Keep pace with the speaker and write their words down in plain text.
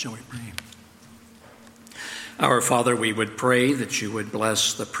Shall we pray? Our Father, we would pray that you would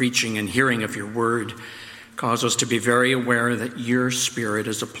bless the preaching and hearing of your word. Cause us to be very aware that your Spirit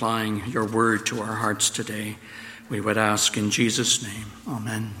is applying your word to our hearts today. We would ask in Jesus' name.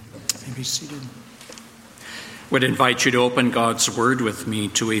 Amen. You may be seated. I would invite you to open God's word with me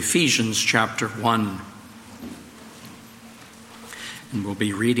to Ephesians chapter 1. And we'll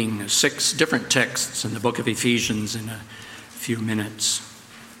be reading 6 different texts in the book of Ephesians in a few minutes.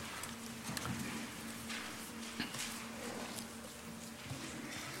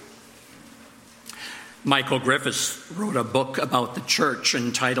 Michael Griffiths wrote a book about the church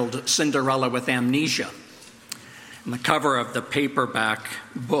entitled Cinderella with Amnesia. And the cover of the paperback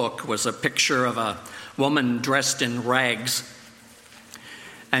book was a picture of a woman dressed in rags.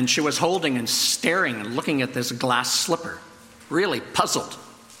 And she was holding and staring and looking at this glass slipper, really puzzled,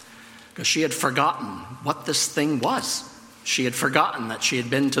 because she had forgotten what this thing was. She had forgotten that she had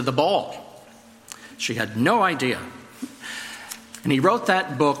been to the ball. She had no idea. And he wrote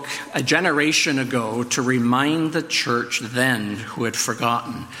that book a generation ago to remind the church then who had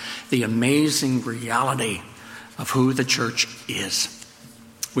forgotten the amazing reality of who the church is.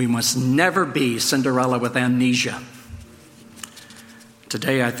 We must never be Cinderella with amnesia.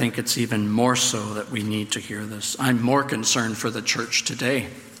 Today, I think it's even more so that we need to hear this. I'm more concerned for the church today.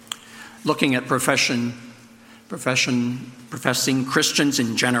 Looking at professing Christians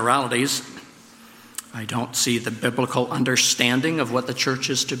in generalities, I don't see the biblical understanding of what the church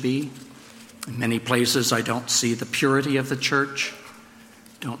is to be. In many places, I don't see the purity of the church,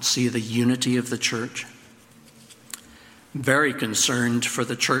 don't see the unity of the church. I'm very concerned for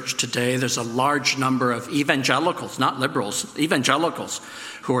the church today. There's a large number of evangelicals, not liberals, evangelicals,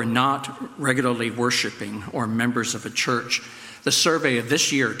 who are not regularly worshiping or members of a church. The survey of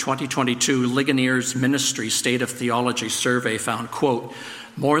this year, 2022, Ligonier's Ministry State of Theology survey found, quote,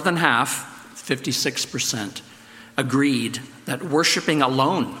 more than half, 56%, agreed that worshiping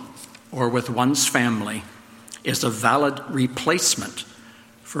alone or with one's family is a valid replacement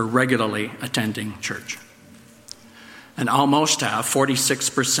for regularly attending church. And almost half,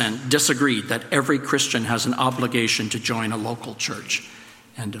 46%, disagreed that every Christian has an obligation to join a local church.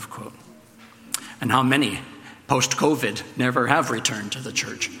 End of quote. And how many, post-COVID, never have returned to the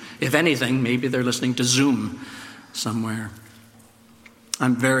church? If anything, maybe they're listening to Zoom somewhere.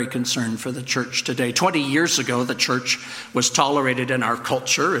 I'm very concerned for the church today. 20 years ago, the church was tolerated in our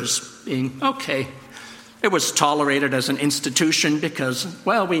culture as being okay. It was tolerated as an institution because,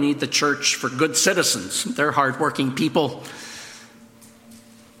 well, we need the church for good citizens. They're hardworking people.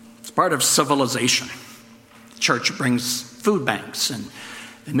 It's part of civilization. The church brings food banks and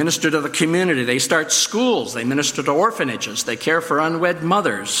they minister to the community. They start schools. They minister to orphanages. They care for unwed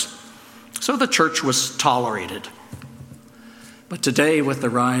mothers. So the church was tolerated. But today, with the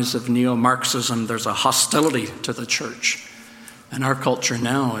rise of neo-Marxism, there's a hostility to the church. And our culture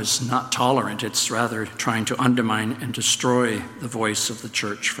now is not tolerant. It's rather trying to undermine and destroy the voice of the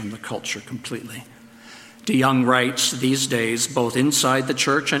church from the culture completely. DeYoung writes, these days, both inside the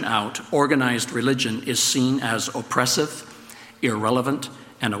church and out, organized religion is seen as oppressive, irrelevant,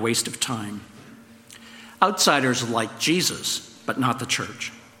 and a waste of time. Outsiders like Jesus, but not the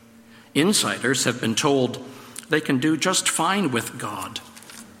church. Insiders have been told they can do just fine with God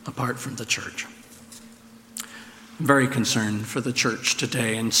apart from the church. I'm very concerned for the church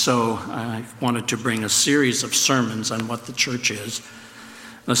today, and so I wanted to bring a series of sermons on what the church is,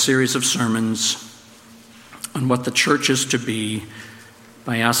 a series of sermons on what the church is to be,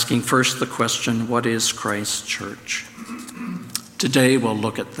 by asking first the question, what is Christ's church? Today we'll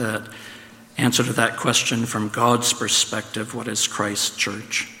look at the answer to that question from God's perspective, what is Christ's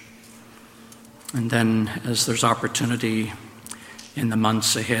church? And then, as there's opportunity in the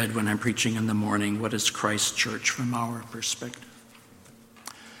months ahead when I'm preaching in the morning, what is Christ's church from our perspective?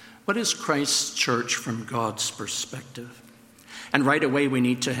 What is Christ's church from God's perspective? And right away, we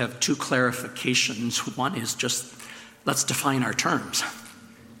need to have 2 clarifications. One is just, let's define our terms.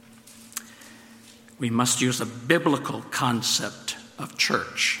 We must use a biblical concept of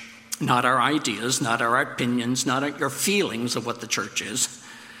church, not our ideas, not our opinions, not your feelings of what the church is.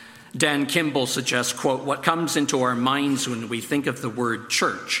 Dan Kimball suggests, quote, what comes into our minds when we think of the word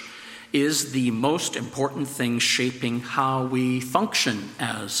church is the most important thing shaping how we function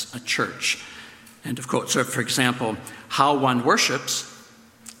as a church. End of quote. So, for example, how one worships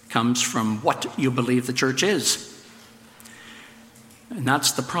comes from what you believe the church is. And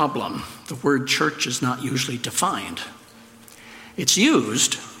that's the problem. The word church is not usually defined. It's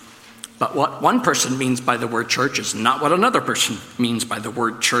used, but what one person means by the word church is not what another person means by the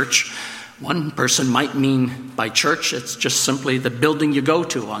word church. One person might mean by church, it's just simply the building you go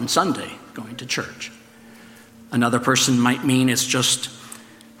to on Sunday, going to church. Another person might mean it's just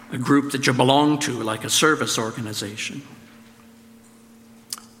a group that you belong to, like a service organization.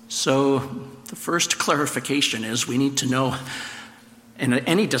 So the first clarification is we need to know in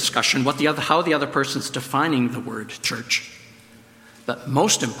any discussion how the other person's defining the word church. But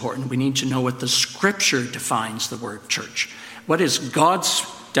most important, we need to know what the Scripture defines the word church. What is God's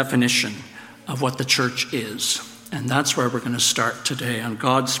definition of what the church is? And that's where we're going to start today, on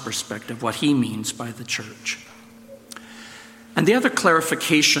God's perspective, what he means by the church. And the other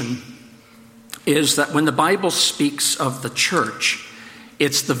clarification is that when the Bible speaks of the church,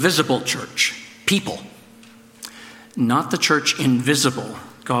 it's the visible church, people, not the church invisible,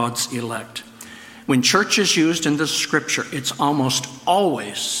 God's elect. When church is used in the Scripture, it's almost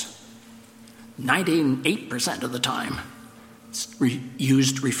always, 98% of the time, it's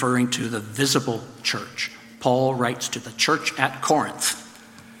used referring to the visible church. Paul writes to the church at Corinth.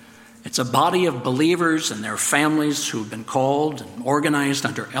 It's a body of believers and their families who've been called and organized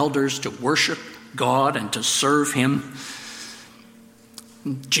under elders to worship God and to serve him.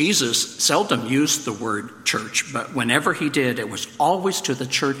 Jesus seldom used the word church, but whenever he did, it was always to the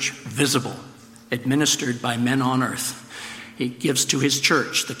church visible, administered by men on earth. He gives to his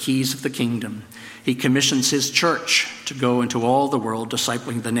church the keys of the kingdom. He commissions his church to go into all the world,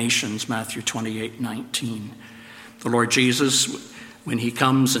 discipling the nations, Matthew 28:19. The Lord Jesus, when he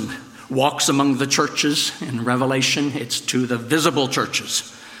comes and walks among the churches in Revelation, it's to the visible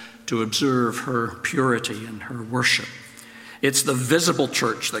churches to observe her purity and her worship. It's the visible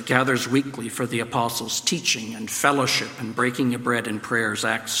church that gathers weekly for the apostles' teaching and fellowship and breaking of bread and prayers,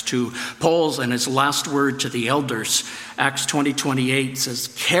 Acts 2. Paul's in his last word to the elders, Acts 20:28, says,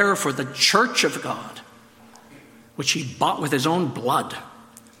 care for the church of God, which he bought with his own blood.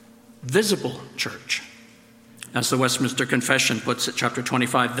 Visible church. As the Westminster Confession puts it, chapter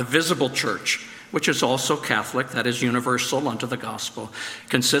 25, the visible church, which is also Catholic, that is universal unto the gospel,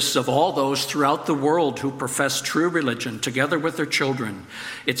 consists of all those throughout the world who profess true religion, together with their children.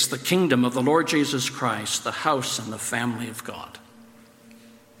 It's the kingdom of the Lord Jesus Christ, the house and the family of God.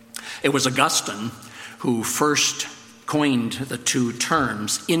 It was Augustine who first coined the two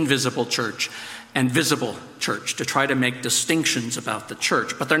terms, invisible church and visible church, to try to make distinctions about the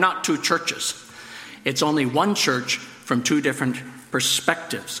church. But they're not two churches. It's only one church from two different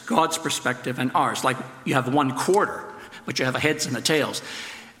perspectives, God's perspective and ours. Like you have one quarter, but you have a heads and a tails.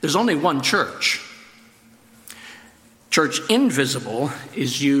 There's only one church. Church invisible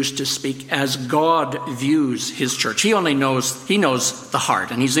is used to speak as God views his church. He knows the heart,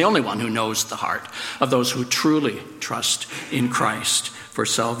 and he's the only one who knows the heart of those who truly trust in Christ for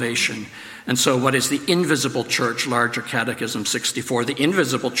salvation. And so what is the invisible church? Larger Catechism 64. The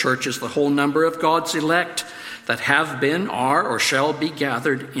invisible church is the whole number of God's elect that have been, are, or shall be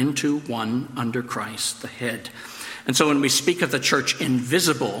gathered into one under Christ, the head. And so when we speak of the church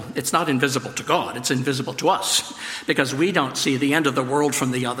invisible, it's not invisible to God, it's invisible to us. Because we don't see the end of the world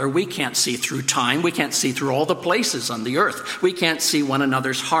from the other. We can't see through time. We can't see through all the places on the earth. We can't see one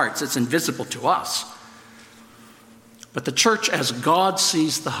another's hearts. It's invisible to us. But the church as God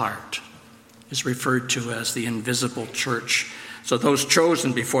sees the heart is referred to as the invisible church. So those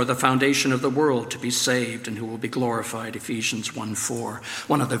chosen before the foundation of the world to be saved and who will be glorified, Ephesians 1:4.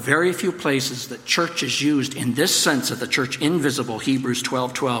 One of the very few places that church is used in this sense of the church invisible, Hebrews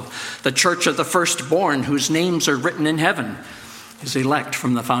 12:12. The church of the firstborn whose names are written in heaven is elect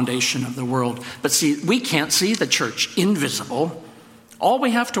from the foundation of the world. But see, we can't see the church invisible. All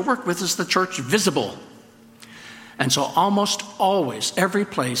we have to work with is the church visible. And so almost always, every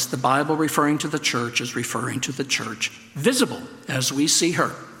place the Bible referring to the church is referring to the church visible as we see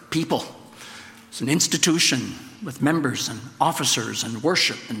her, people. It's an institution with members and officers and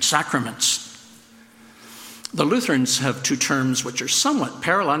worship and sacraments. The Lutherans have two terms which are somewhat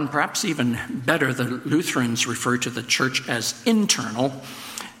parallel and perhaps even better. The Lutherans refer to the church as internal,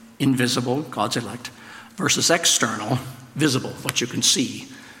 invisible, God's elect, versus external, visible, what you can see,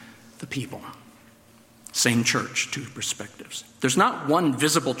 the people. Same church, two perspectives. There's not one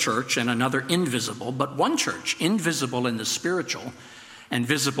visible church and another invisible, but one church, invisible in the spiritual and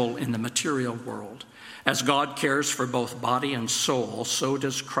visible in the material world. As God cares for both body and soul, so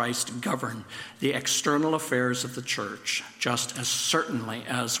does Christ govern the external affairs of the church, just as certainly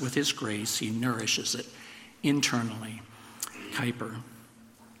as with his grace he nourishes it internally. Kuyper.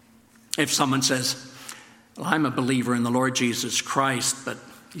 If someone says, well, I'm a believer in the Lord Jesus Christ, but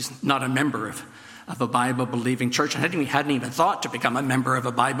he's not a member of a Bible-believing church. I hadn't even thought to become a member of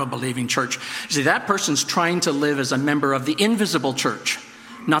a Bible-believing church. See, that person's trying to live as a member of the invisible church,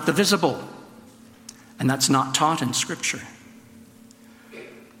 not the visible And that's not taught in Scripture.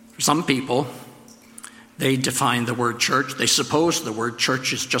 For some people, they define the word church. They suppose the word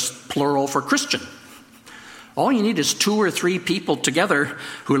church is just plural for Christian. All you need is 2 or 3 people together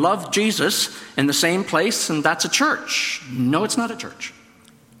who love Jesus in the same place, and that's a church. No, it's not a church.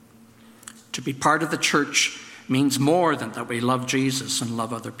 To be part of the church means more than that we love Jesus and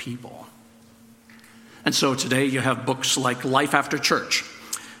love other people. And so today you have books like Life After Church,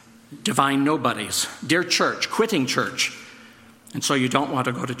 Divine Nobodies, Dear Church, Quitting Church. And so you don't want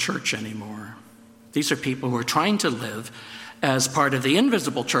to go to church anymore. These are people who are trying to live as part of the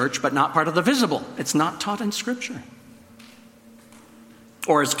invisible church, but not part of the visible. It's not taught in Scripture.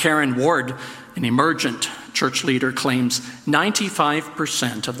 Or as Karen Ward, an emergent church leader, claims,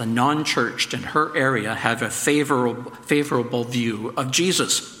 95% of the non-churched in her area have a favorable view of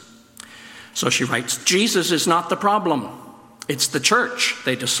Jesus. So she writes, Jesus is not the problem. It's the church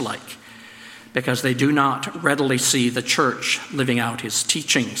they dislike, because they do not readily see the church living out his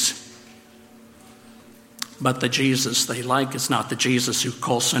teachings. But the Jesus they like is not the Jesus who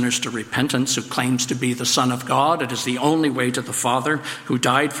calls sinners to repentance, who claims to be the Son of God. It is the only way to the Father, who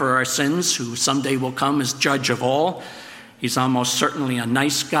died for our sins, who someday will come as judge of all. He's almost certainly a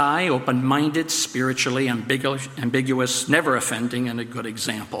nice guy, open-minded, spiritually ambiguous, never offending, and a good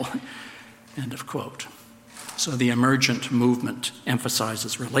example. End of quote. So the emergent movement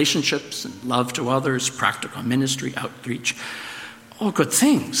emphasizes relationships and love to others, practical ministry, outreach, all good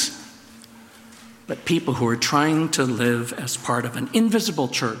things. But people who are trying to live as part of an invisible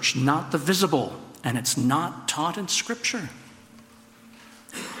church, not the visible, and it's not taught in Scripture.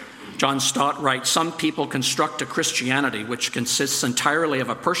 John Stott writes, some people construct a Christianity which consists entirely of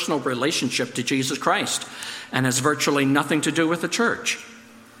a personal relationship to Jesus Christ and has virtually nothing to do with the church.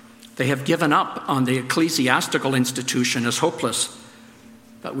 They have given up on the ecclesiastical institution as hopeless.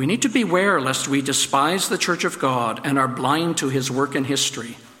 But we need to beware lest we despise the church of God and are blind to his work in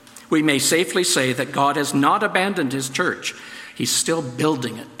history. We may safely say that God has not abandoned his church. He's still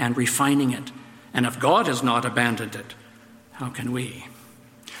building it and refining it. And if God has not abandoned it, how can we?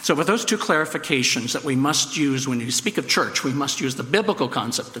 So with those 2 clarifications that we must use when we speak of church, we must use the biblical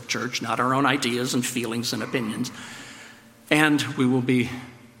concept of church, not our own ideas and feelings and opinions. And we will be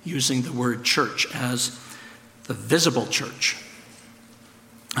using the word church as the visible church,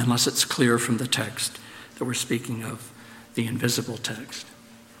 unless it's clear from the text that we're speaking of the invisible text.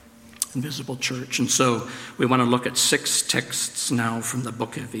 Invisible church. And so we want to look at 6 texts now from the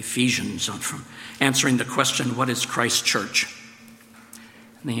book of Ephesians, from answering the question, what is Christ's church?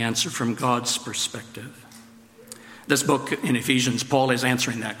 And the answer from God's perspective. This book in Ephesians, Paul is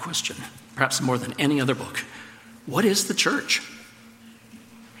answering that question, perhaps more than any other book. What is the church?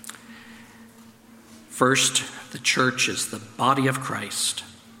 First, the church is the body of Christ.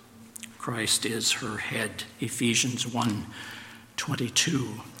 Christ is her head, Ephesians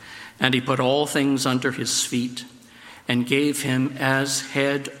 1:22. And he put all things under his feet and gave him as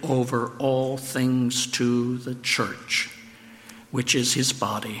head over all things to the church, which is his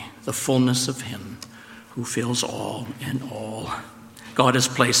body, the fullness of him who fills all in all. God has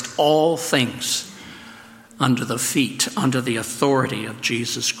placed all things under the feet, under the authority of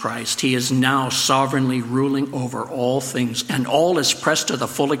Jesus Christ. He is now sovereignly ruling over all things, and all is pressed to the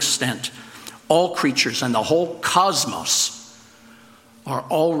full extent. All creatures and the whole cosmos are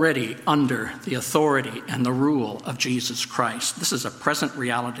already under the authority and the rule of Jesus Christ. This is a present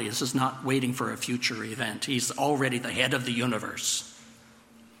reality. This is not waiting for a future event. He's already the head of the universe.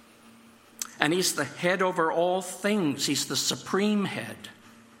 And he's the head over all things. He's the supreme head.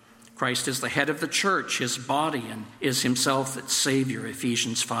 Christ is the head of the church, his body, and is himself its Savior,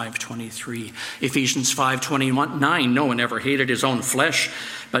 Ephesians 5:23. Ephesians 5:29, no one ever hated his own flesh,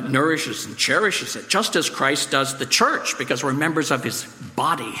 but nourishes and cherishes it, just as Christ does the church, because we're members of his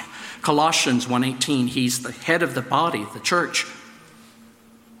body. Colossians 1:18, he's the head of the body, the church.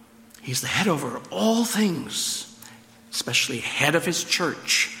 He's the head over all things, especially head of his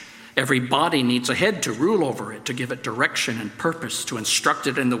church. Every body needs a head to rule over it, to give it direction and purpose, to instruct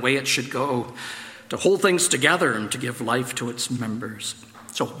it in the way it should go, to hold things together and to give life to its members.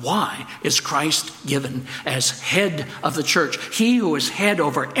 So why is Christ given as head of the church? He who is head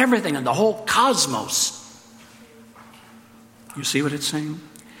over everything in the whole cosmos. You see what it's saying?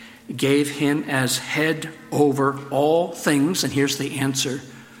 He gave him as head over all things, and here's the answer,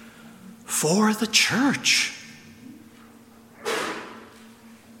 for the church.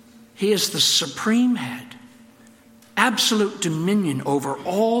 He is the supreme head, absolute dominion over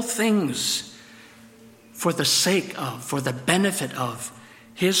all things for the sake of, for the benefit of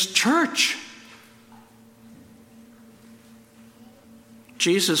his church.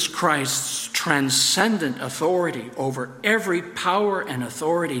 Jesus Christ's transcendent authority over every power and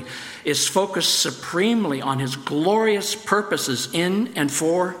authority is focused supremely on his glorious purposes in and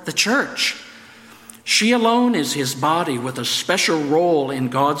for the church. She alone is his body with a special role in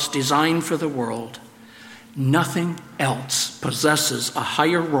God's design for the world. Nothing else possesses a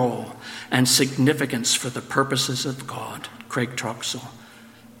higher role and significance for the purposes of God. Craig Troxell.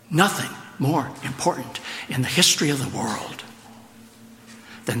 Nothing more important in the history of the world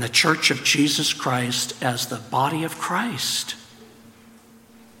than the Church of Jesus Christ as the body of Christ.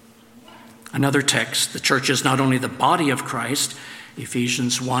 Another text, the church is not only the body of Christ,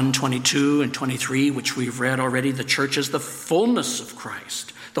 Ephesians 1:22 and 23, which we've read already, the church is the fullness of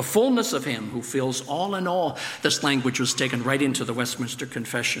Christ, the fullness of him who fills all in all. This language was taken right into the Westminster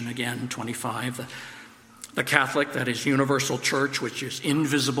Confession again, 25. The Catholic, that is universal church, which is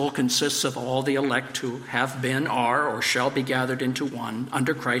invisible, consists of all the elect who have been, are, or shall be gathered into one,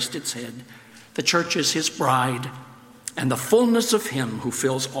 under Christ its head. The church is his bride, and the fullness of him who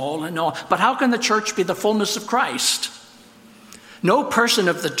fills all in all. But how can the church be the fullness of Christ? No person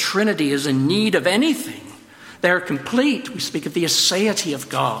of the Trinity is in need of anything. They are complete. We speak of the aseity of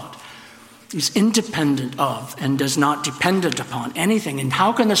God. He's independent of and does not dependent upon anything. And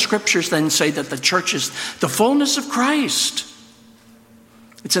how can the scriptures then say that the church is the fullness of Christ?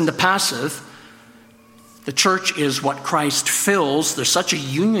 It's in the passive. The church is what Christ fills. There's such a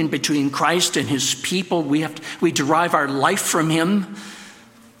union between Christ and his people. We derive our life from him.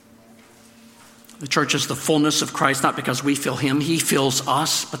 The church is the fullness of Christ, not because we fill him, he fills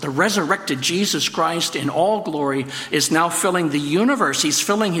us. But the resurrected Jesus Christ in all glory is now filling the universe. He's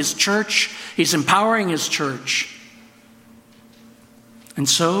filling his church. He's empowering his church. And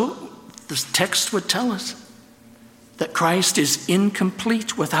so this text would tell us that Christ is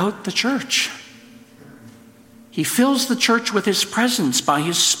incomplete without the church. He fills the church with his presence by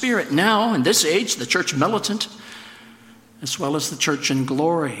his Spirit now, in this age, the church militant, as well as the church in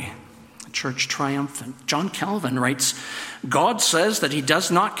glory. Church triumphant. John Calvin writes, God says that he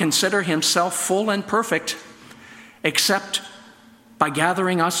does not consider himself full and perfect except by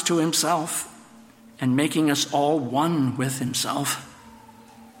gathering us to himself and making us all one with himself.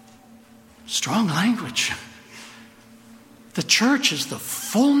 Strong language. The church is the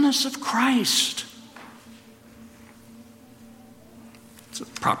fullness of Christ. The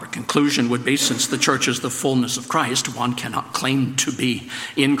proper conclusion would be, since the church is the fullness of Christ, one cannot claim to be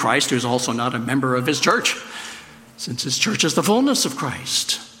in Christ who is also not a member of his church, since his church is the fullness of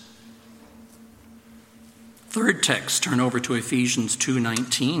Christ. Third text, turn over to Ephesians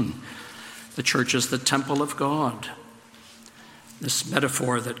 2:19. The church is the temple of God. This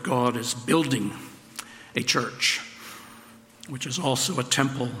metaphor that God is building a church, which is also a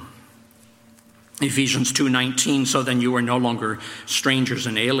temple. Ephesians 2:19, so then you are no longer strangers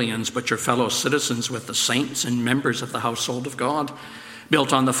and aliens, but your fellow citizens with the saints and members of the household of God,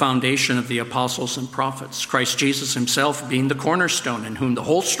 built on the foundation of the apostles and prophets, Christ Jesus himself being the cornerstone, in whom the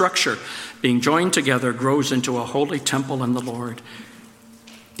whole structure, being joined together, grows into a holy temple in the Lord.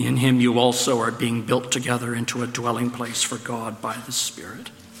 In him you also are being built together into a dwelling place for God by the Spirit.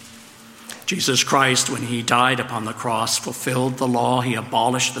 Jesus Christ, when he died upon the cross, fulfilled the law. He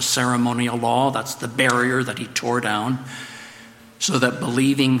abolished the ceremonial law. That's the barrier that he tore down, so that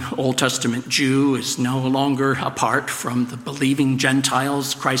believing Old Testament Jew is no longer apart from the believing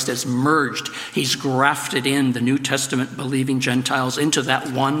Gentiles. Christ has merged. He's grafted in the New Testament believing Gentiles into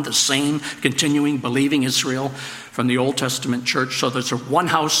that one, the same, continuing believing Israel from the Old Testament church. So there's a one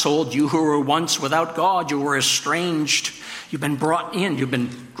household. You who were once without God, you were estranged. You've been brought in. You've been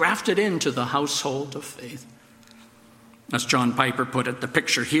grafted into the household of faith. As John Piper put it, the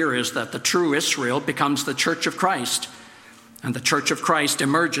picture here is that the true Israel becomes the church of Christ, and the church of Christ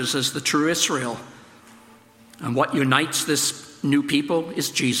emerges as the true Israel. And what unites this new people is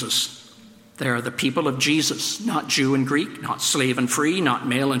Jesus. They are the people of Jesus, not Jew and Greek, not slave and free, not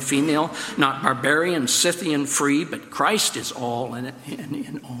male and female, not barbarian, Scythian, free, but Christ is all and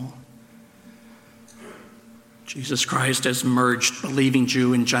in all. Jesus Christ has merged believing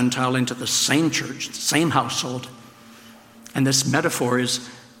Jew and Gentile into the same church, the same household. And this metaphor is,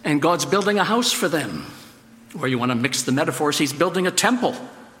 and God's building a house for them. Or you want to mix the metaphors, he's building a temple.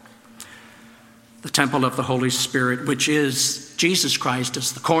 The temple of the Holy Spirit, which is Jesus Christ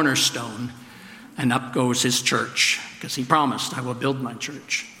as the cornerstone. And up goes his church, because he promised, I will build my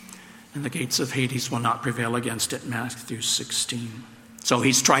church, and the gates of Hades will not prevail against it, Matthew 16. So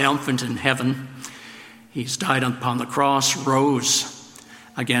he's triumphant in heaven. He's died upon the cross, rose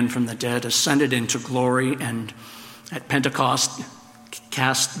again from the dead, ascended into glory, and at Pentecost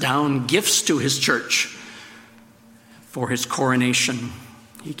cast down gifts to his church for his coronation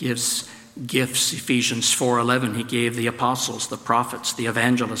He gives gifts. Ephesians 4:11, he gave the apostles, the prophets, the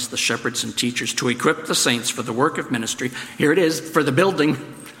evangelists, the shepherds and teachers to equip the saints for the work of ministry. Here it is, for the building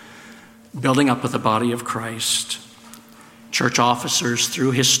up of the body of Christ. Church officers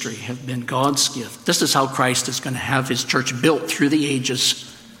through history have been God's gift. This is how Christ is going to have his church built through the ages.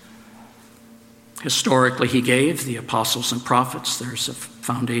 Historically, he gave the apostles and prophets. There's a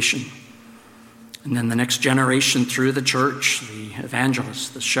foundation. And then the next generation through the church, the evangelists,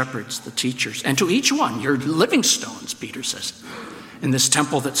 the shepherds, the teachers. And to each one, you're living stones, Peter says, in this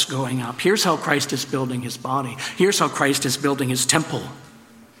temple that's going up. Here's how Christ is building his body. Here's how Christ is building his temple.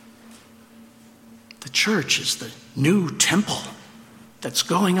 The church is the new temple that's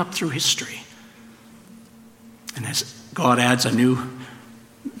going up through history. And as God adds a new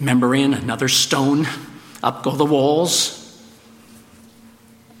member in, another stone, up go the walls.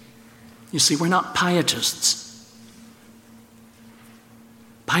 You see, we're not pietists.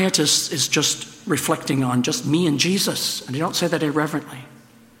 Pietists is just reflecting on just me and Jesus. And I don't say that irreverently.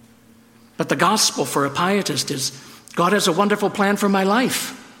 But the gospel for a pietist is, God has a wonderful plan for my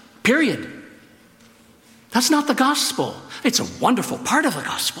life. Period. That's not the gospel. It's a wonderful part of the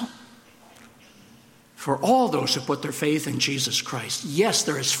gospel. For all those who put their faith in Jesus Christ, yes,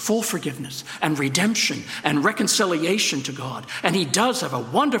 there is full forgiveness and redemption and reconciliation to God. And he does have a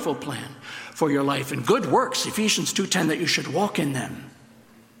wonderful plan for your life and good works, Ephesians 2:10, that you should walk in them.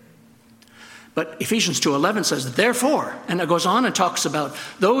 But Ephesians 2:11 says, therefore, and it goes on and talks about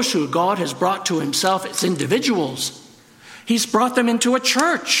those who God has brought to himself as individuals. He's brought them into a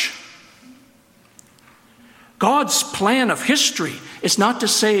church. God's plan of history is not to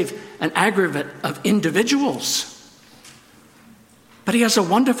save an aggregate of individuals, but he has a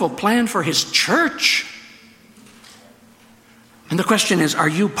wonderful plan for his church. And the question is, are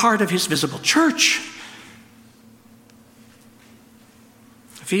you part of his visible church?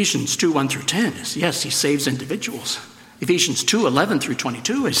 Ephesians 2:1 through 10 is, yes, he saves individuals. Ephesians 2:11 through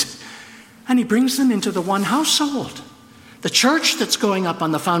 22 is, and he brings them into the one household, the church that's going up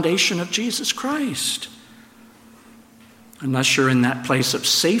on the foundation of Jesus Christ. Unless you're in that place of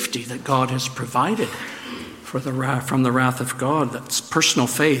safety that God has provided from the wrath of God, that's personal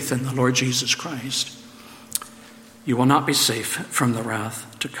faith in the Lord Jesus Christ, you will not be safe from the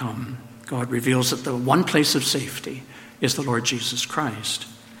wrath to come. God reveals that the one place of safety is the Lord Jesus Christ.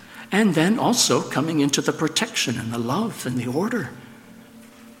 And then also coming into the protection and the love and the order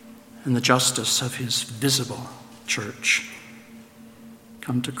and the justice of his visible church.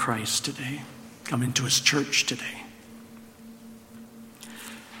 Come to Christ today. Come into his church today.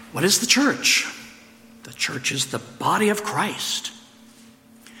 What is the church? The church is the body of Christ.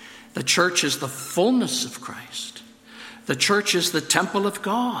 The church is the fullness of Christ. The church is the temple of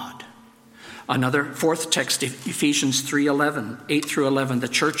God. Another fourth text, Ephesians 3:11, 8 through 11. The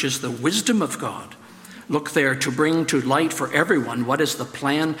church is the wisdom of God. Look there to bring to light for everyone what is the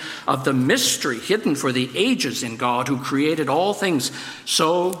plan of the mystery hidden for the ages in God who created all things,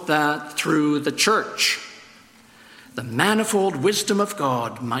 so that through the church the manifold wisdom of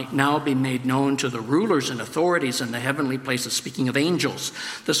God might now be made known to the rulers and authorities in the heavenly places, speaking of angels.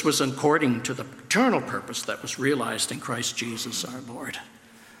 This was according to the eternal purpose that was realized in Christ Jesus our Lord.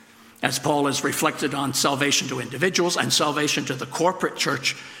 As Paul has reflected on salvation to individuals and salvation to the corporate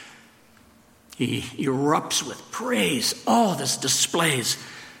church, he erupts with praise. All this displays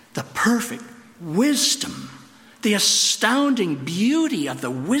the perfect wisdom, the astounding beauty of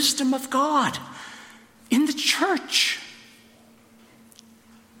the wisdom of God in the church.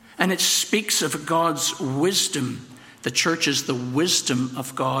 And it speaks of God's wisdom. The church is the wisdom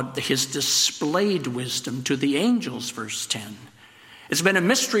of God, his displayed wisdom to the angels, verse 10. It's been a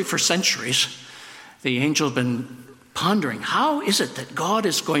mystery for centuries. The angels have been pondering, how is it that God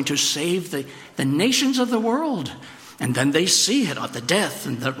is going to save the nations of the world? And then they see it at the death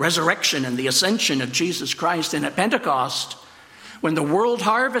and the resurrection and the ascension of Jesus Christ. And at Pentecost, when the world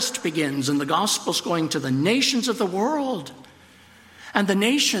harvest begins and the gospel's going to the nations of the world. And the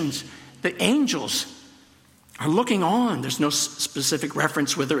nations, the angels, are looking on. There's no specific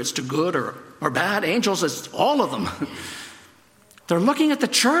reference whether it's to good or bad. Angels, it's all of them. They're looking at the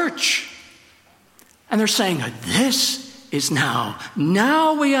church. And they're saying, this is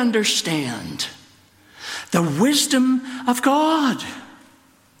now we understand the wisdom of God.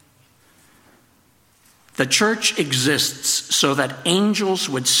 The church exists so that angels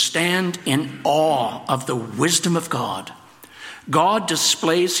would stand in awe of the wisdom of God. God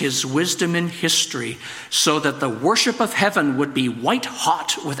displays his wisdom in history so that the worship of heaven would be white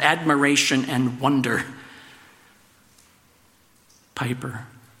hot with admiration and wonder. Piper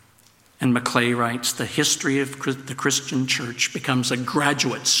And Maclay writes, the history of the Christian church becomes a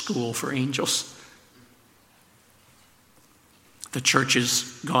graduate school for angels. The church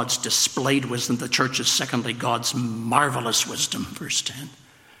is God's displayed wisdom. The church is, secondly, God's marvelous wisdom, verse 10.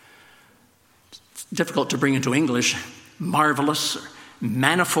 It's difficult to bring into English. Marvelous, or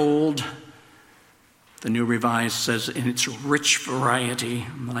manifold. The New Revised says, in its rich variety,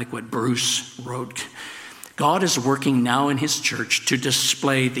 like what Bruce wrote. God is working now in his church to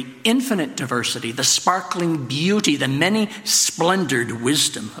display the infinite diversity, the sparkling beauty, the many splendored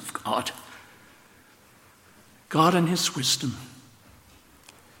wisdom of God. God in his wisdom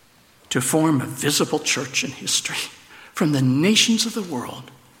to form a visible church in history from the nations of the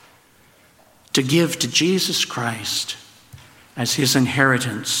world, to give to Jesus Christ as his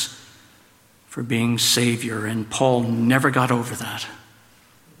inheritance for being Savior. And Paul never got over that.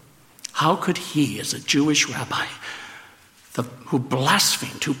 How could he, as a Jewish rabbi, who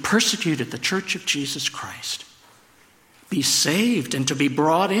blasphemed, who persecuted the church of Jesus Christ, be saved and to be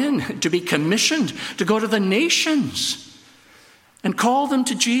brought in, to be commissioned to go to the nations and call them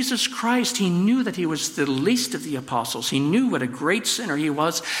to Jesus Christ? He knew that he was the least of the apostles. He knew what a great sinner he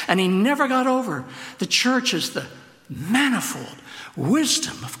was, and he never got over the church as the manifold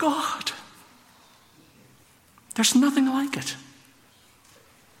wisdom of God. There's nothing like it.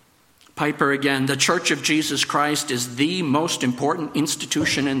 Piper again, the Church of Jesus Christ is the most important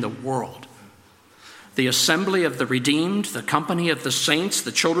institution in the world. The assembly of the redeemed, the company of the saints,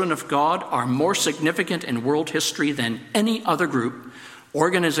 the children of God are more significant in world history than any other group,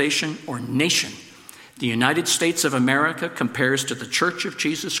 organization, or nation. The United States of America compares to the Church of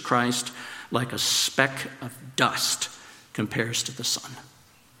Jesus Christ like a speck of dust compares to the sun.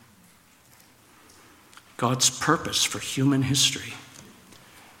 God's purpose for human history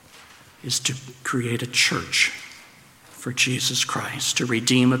is to create a church for Jesus Christ, to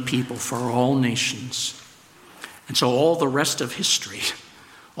redeem a people for all nations. And so all the rest of history,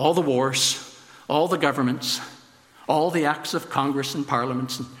 all the wars, all the governments, all the acts of Congress and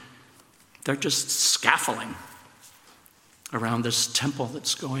parliaments, they're just scaffolding around this temple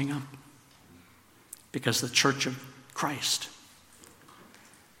that's going up. Because the church of Christ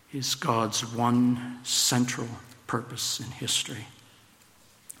is God's one central purpose in history.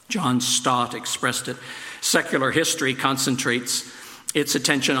 John Stott expressed it. Secular history concentrates its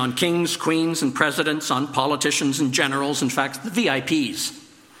attention on kings, queens, and presidents, on politicians and generals, in fact, the VIPs.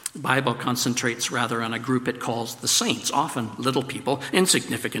 The Bible concentrates rather on a group it calls the saints, often little people,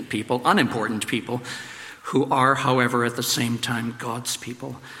 insignificant people, unimportant people, who are, however, at the same time God's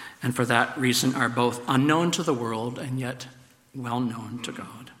people, and for that reason are both unknown to the world and yet well known to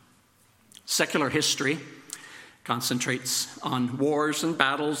God. Secular history concentrates on wars and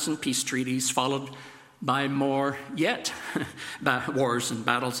battles and peace treaties, followed by more yet wars and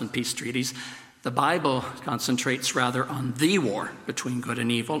battles and peace treaties. The Bible concentrates rather on the war between good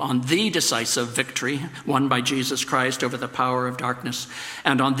and evil, on the decisive victory won by Jesus Christ over the power of darkness,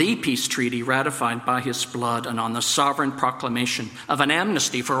 and on the peace treaty ratified by his blood, and on the sovereign proclamation of an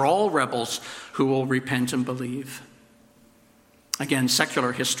amnesty for all rebels who will repent and believe. Again,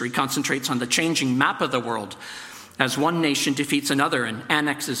 secular history concentrates on the changing map of the world as one nation defeats another and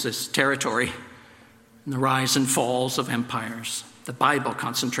annexes its territory, and the rise and falls of empires. The Bible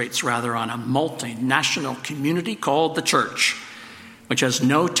concentrates rather on a multinational community called the church, which has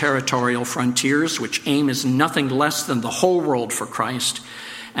no territorial frontiers, which aim is nothing less than the whole world for Christ,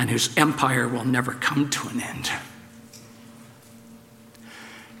 and whose empire will never come to an end.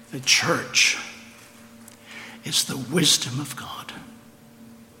 The church is the wisdom of God.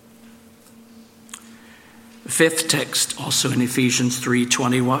 The fifth text, also in Ephesians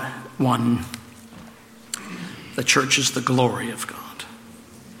 3:21, the church is the glory of God.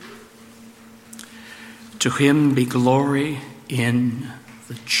 To him be glory in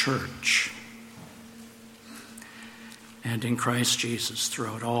the church and in Christ Jesus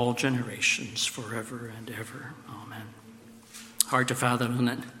throughout all generations, forever and ever. Amen. Hard to fathom, isn't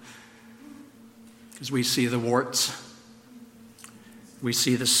it? Because we see the warts, we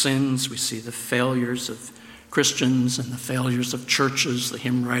see the sins, we see the failures of Christians and the failures of churches. The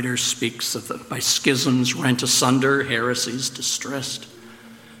hymn writer speaks of by schisms rent asunder, heresies distressed.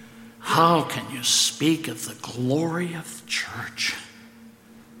 How can you speak of the glory of the church?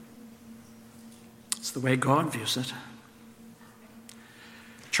 It's the way God views it.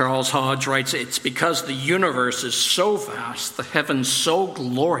 Charles Hodge writes, it's because the universe is so vast, the heavens so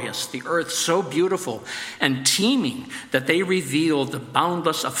glorious, the earth so beautiful and teeming, that they reveal the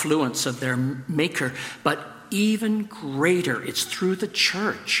boundless affluence of their Maker. But even greater, it's through the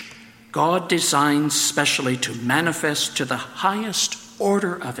church God designs specially to manifest to the highest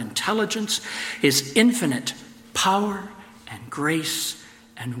order of intelligence, his infinite power and grace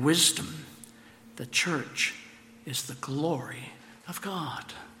and wisdom. The church is the glory of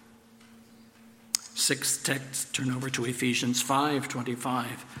God. Sixth text, turn over to Ephesians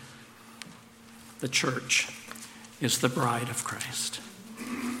 5:25. The church is the bride of Christ.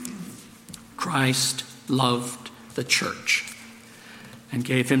 Christ loved the church and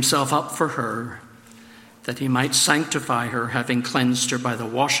gave himself up for her, that he might sanctify her, having cleansed her by the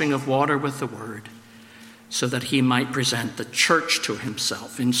washing of water with the word, so that he might present the church to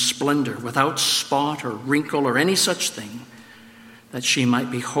himself in splendor, without spot or wrinkle or any such thing, that she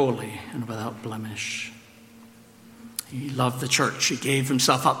might be holy and without blemish. He loved the church. He gave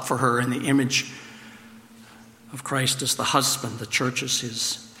himself up for her in the image of Christ as the husband. The church is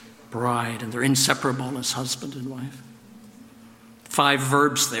his bride, and they're inseparable as husband and wife. 5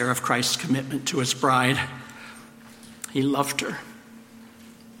 verbs there of Christ's commitment to his bride. He loved her.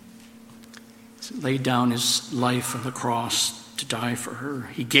 He laid down his life on the cross to die for her.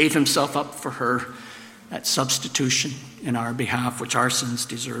 He gave himself up for her, that substitution in our behalf, which our sins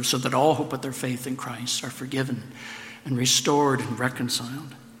deserve, so that all who put their faith in Christ are forgiven and restored and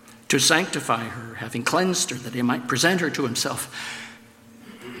reconciled. To sanctify her, having cleansed her, that he might present her to himself.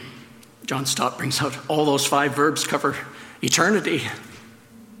 John Stott brings out all those 5 verbs cover eternity.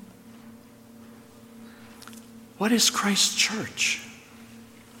 What is Christ's church?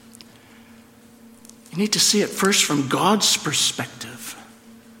 You need to see it first from God's perspective.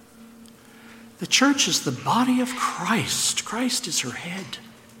 The church is the body of Christ. Christ is her head.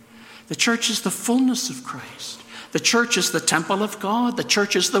 The church is the fullness of Christ. The church is the temple of God. The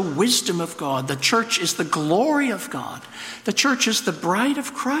church is the wisdom of God. The church is the glory of God. The church is the bride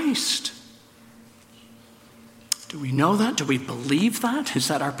of Christ. Do we know that? Do we believe that? Is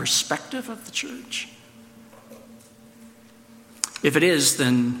that our perspective of the church? If it is,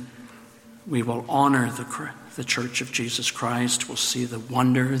 then we will honor the church of Jesus Christ. We'll see the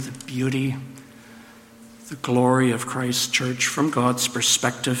wonder, the beauty, the glory of Christ's church from God's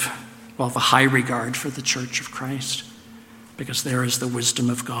perspective. Well, the high regard for the church of Christ, because there is the wisdom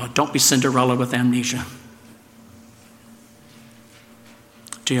of God. Don't be Cinderella with amnesia.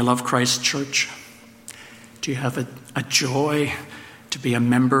 Do you love Christ's church? Do you have a joy to be a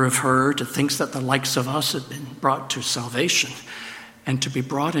member of her, to think that the likes of us have been brought to salvation and to be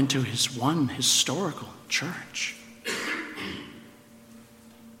brought into his one historical church?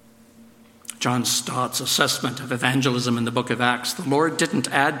 John Stott's assessment of evangelism in the book of Acts: the Lord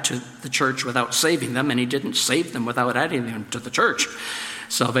didn't add to the church without saving them, and he didn't save them without adding them to the church.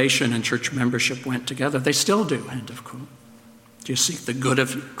 Salvation and church membership went together. They still do, end of quote. Do you seek the good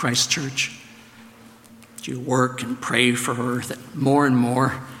of Christ's church? Do you work and pray for her that more and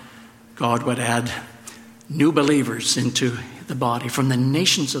more God would add new believers into the body from the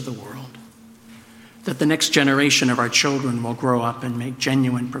nations of the world? That the next generation of our children will grow up and make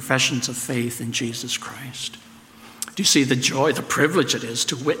genuine professions of faith in Jesus Christ? Do you see the joy, the privilege it is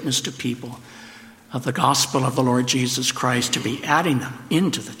to witness to people of the gospel of the Lord Jesus Christ, to be adding them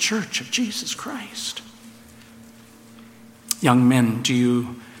into the church of Jesus Christ? Young men, do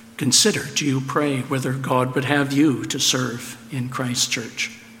you pray whether God would have you to serve in Christ's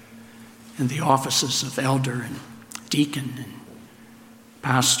church in the offices of elder and deacon and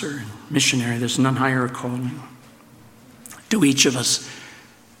pastor and missionary? There's none higher calling. Do each of us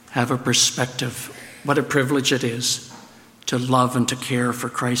have a perspective, what a privilege it is to love and to care for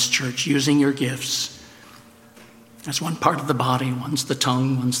Christ's church, using your gifts as one part of the body? One's the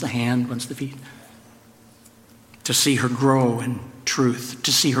tongue, one's the hand, one's the feet. To see her grow in truth,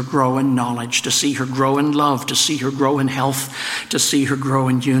 to see her grow in knowledge, to see her grow in love, to see her grow in health, to see her grow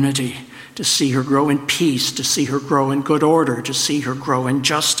in unity, to see her grow in peace, to see her grow in good order, to see her grow in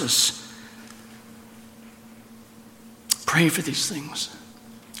justice. Pray for these things.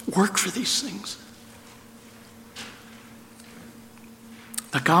 Work for these things.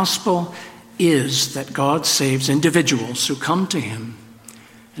 The gospel is that God saves individuals who come to him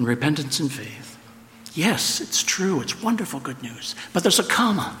in repentance and faith. Yes, it's true. It's wonderful good news. But there's a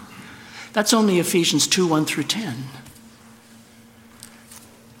comma. That's only Ephesians 2:1-10.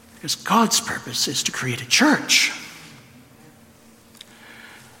 Because God's purpose is to create a church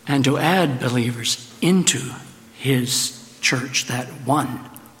and to add believers into his church, that one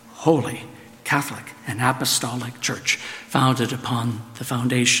holy, Catholic, and apostolic church founded upon the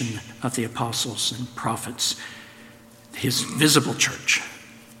foundation of the apostles and prophets, his visible church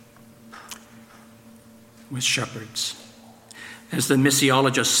with shepherds. As the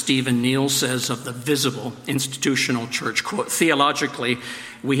missiologist Stephen Neal says of the visible institutional church, quote, "Theologically,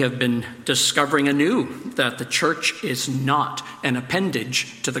 we have been discovering anew that the church is not an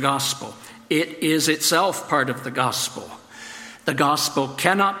appendage to the gospel. It is itself part of the gospel. The gospel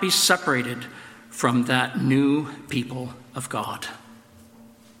cannot be separated from that new people of God."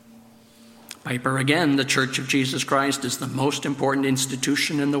 Piper again, "The Church of Jesus Christ is the most important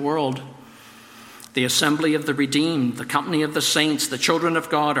institution in the world. The assembly of the redeemed, the company of the saints, the children of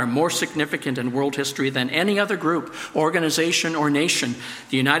God are more significant in world history than any other group, organization, or nation.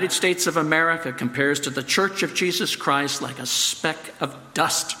 The United States of America compares to the Church of Jesus Christ like a speck of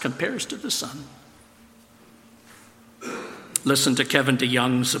dust compares to the sun." Listen to Kevin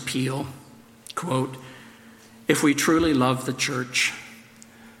DeYoung's appeal, quote, "If we truly love the church,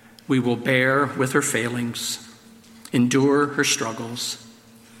 we will bear with her failings, endure her struggles,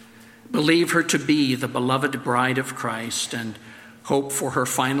 believe her to be the beloved bride of Christ, and hope for her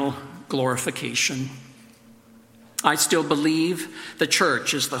final glorification. I still believe the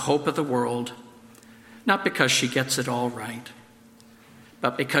church is the hope of the world, not because she gets it all right,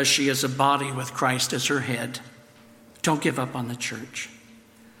 but because she is a body with Christ as her head. Don't give up on the church.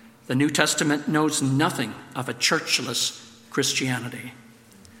 The New Testament knows nothing of a churchless Christianity.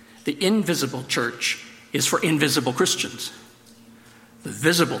 The invisible church is for invisible Christians. The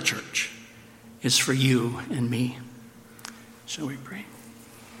visible church is for you and me." Shall we pray?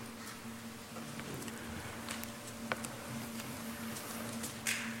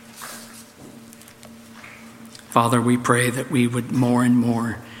 Father, we pray that we would more and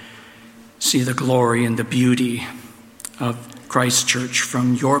more see the glory and the beauty of Christ's church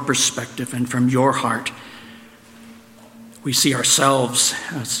from your perspective and from your heart. We see ourselves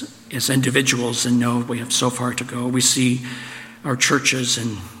as individuals and know we have so far to go. We see our churches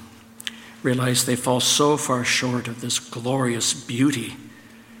and realize they fall so far short of this glorious beauty.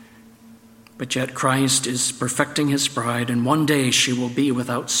 But yet Christ is perfecting his bride, and one day she will be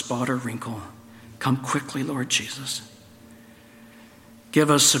without spot or wrinkle. Come quickly, Lord Jesus.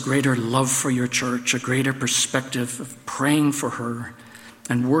 Give us a greater love for your church, a greater perspective of praying for her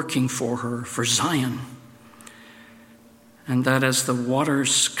and working for her, for Zion. And that as the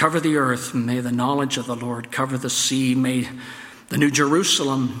waters cover the earth, may the knowledge of the Lord cover the sea. May the New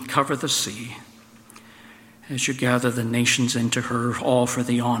Jerusalem cover the sea. As you gather the nations into her, all for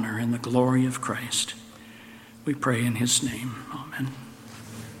the honor and the glory of Christ. We pray in his name. Amen.